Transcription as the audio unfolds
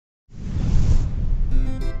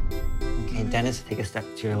dentist, take a step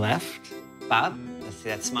to your left. Bob, let's see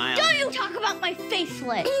that smile. Don't you talk about my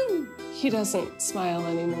facelift. He doesn't smile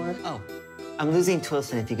anymore. Oh, I'm losing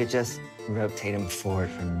Twilson. If you could just rotate him forward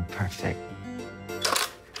from perfect.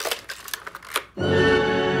 You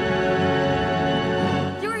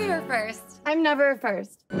were here first. I'm never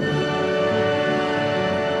first.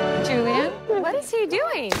 Julian, what is he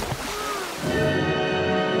doing?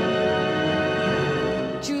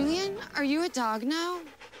 Julian, are you a dog now?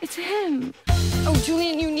 It's him. Oh,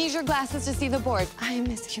 Julian, you need your glasses to see the board. I am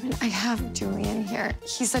Miss Cuban. I have Julian here.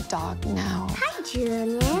 He's a dog now. Hi,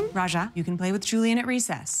 Julian. Raja, you can play with Julian at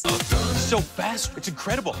recess. So fast, it's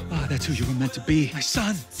incredible. Oh, that's who you were meant to be, my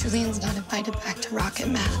son. Julian's not invited back to Rocket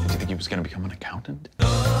Math. Do you think he was gonna become an accountant?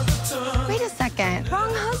 Wait a second.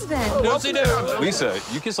 Wrong husband. What's he do? Lisa,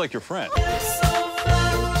 you kiss like your friend.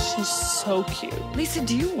 She's so cute. Lisa,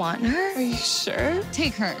 do you want her? Are you sure?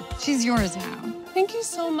 Take her. She's yours now. Thank you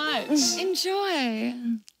so much. Enjoy.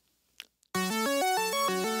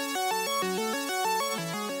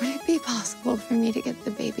 Would it be possible for me to get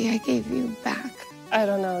the baby I gave you back? I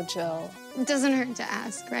don't know, Jill. It doesn't hurt to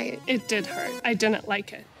ask, right? It did hurt. I didn't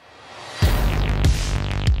like it.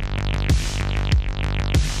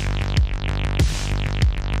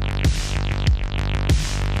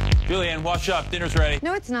 Julianne, wash up. Dinner's ready.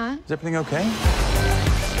 No, it's not. Is everything okay?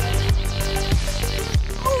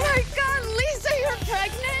 Oh my God, Lisa, you're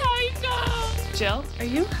pregnant? I know. Jill, are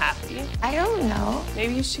you happy? I don't know.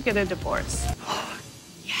 Maybe you should get a divorce.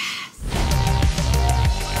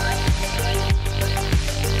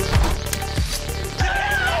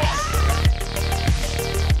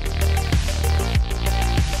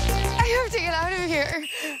 I have to get out of here.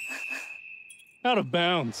 Out of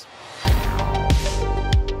bounds.